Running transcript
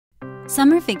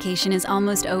Summer vacation is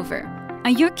almost over.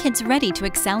 Are your kids ready to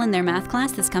excel in their math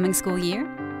class this coming school year?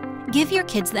 Give your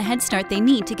kids the head start they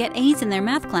need to get A's in their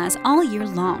math class all year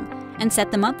long and set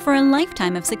them up for a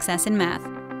lifetime of success in math.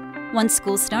 Once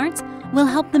school starts, we'll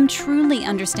help them truly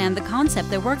understand the concept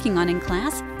they're working on in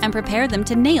class and prepare them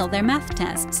to nail their math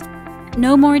tests.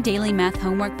 No more daily math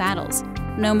homework battles.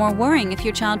 No more worrying if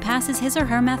your child passes his or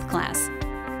her math class.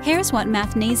 Here's what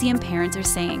Mathnasium parents are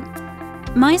saying.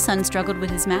 My son struggled with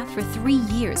his math for 3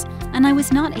 years, and I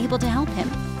was not able to help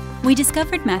him. We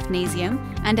discovered Mathnasium,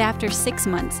 and after 6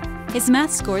 months, his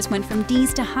math scores went from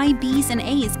D's to high B's and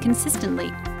A's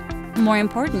consistently. More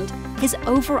important, his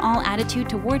overall attitude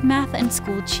toward math and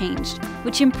school changed,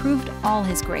 which improved all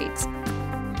his grades.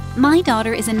 My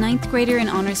daughter is a 9th grader in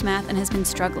honors math and has been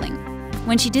struggling.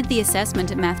 When she did the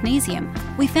assessment at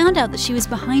Mathnasium, we found out that she was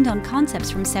behind on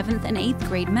concepts from 7th and 8th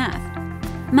grade math.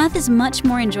 Math is much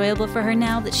more enjoyable for her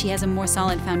now that she has a more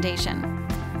solid foundation.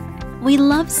 We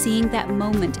love seeing that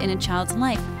moment in a child's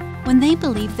life when they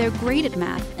believe they're great at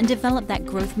math and develop that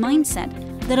growth mindset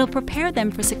that'll prepare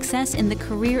them for success in the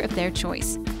career of their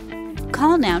choice.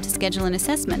 Call now to schedule an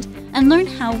assessment and learn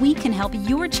how we can help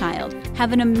your child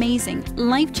have an amazing,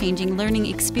 life-changing learning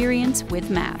experience with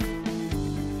math.